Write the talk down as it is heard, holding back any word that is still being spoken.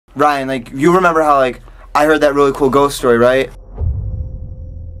Ryan, like, you remember how, like, I heard that really cool ghost story, right?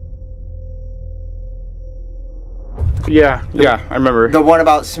 Yeah, I remember. The one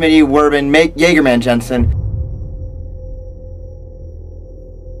about Smitty, Werbin, Jaegerman Jensen.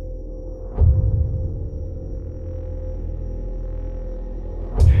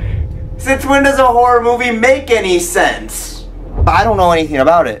 Since when does a horror movie make any sense? I don't know anything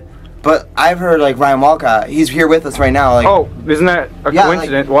about it, but I've heard, like, Ryan Walcott, he's here with us right now. Like, oh, isn't that a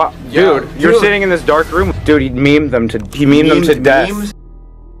coincidence? Like, wow. Dude, you're sitting in this dark room. Dude, he memed them to death. Memes?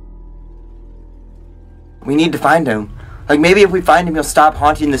 We need to find him. Like, maybe if we find him, he'll stop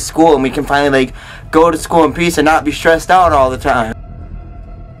haunting the school and we can finally, like, go to school in peace and not be stressed out all the time.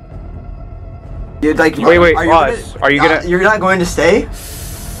 Dude, like, wait, are you gonna... You're not going to stay?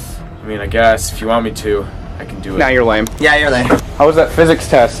 I mean, I guess, if you want me to, I can do it. Nah, you're lame. Yeah, you're lame. How was that physics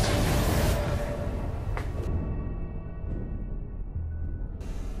test?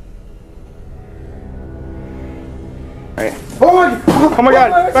 Right. Oh my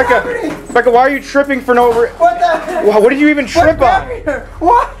god, Becca, why are you tripping for no reason? What the heck? What did you even trip on?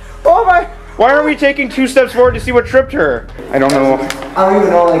 What? Oh my... Why are we taking 2 steps forward to see what tripped her? I don't know. I don't even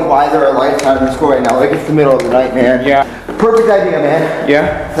know, like, why there are lights out in the school right now. Like, it's the middle of the night, man. Yeah. Perfect idea, man.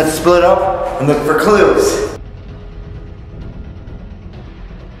 Yeah? Let's split up and look for clues.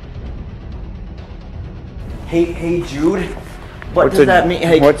 Hey, Jude. What does that mean?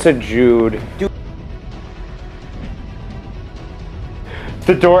 Hey, what's a Jude? Dude.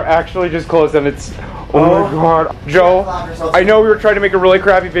 The door actually just closed and it's... Oh my god. Joe, I know we were trying to make a really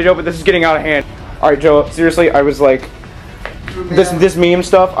crappy video, but this is getting out of hand. Alright, Joe, seriously, I was like... This meme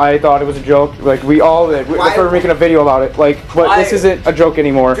stuff, I thought it was a joke. Like, we all did. That's why we're making a video about it. Like, but this isn't a joke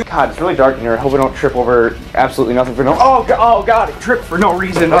anymore. God, it's really dark in here. I hope we don't trip over absolutely nothing for no... Oh god, it tripped for no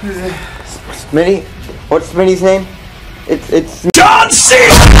reason. Smitty? What's Smitty's name? It's... John C!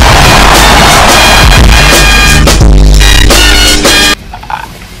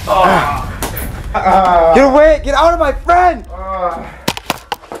 Get away! Get out of my friend!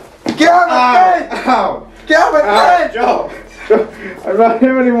 Get out of my friend! Ow. Get out of my friend! Joe, I'm not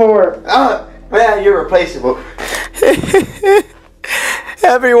him anymore. Man, you're replaceable.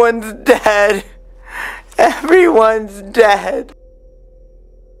 Everyone's dead. Everyone's dead.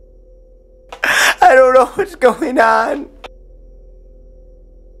 I don't know what's going on.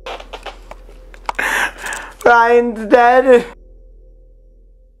 Ryan's dead.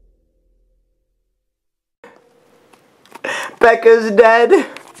 Becca's dead.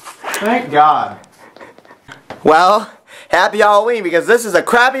 Thank God. Well, happy Halloween, because this is a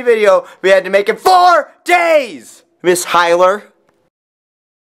crappy video we had to make in 4 days. Miss Hyler.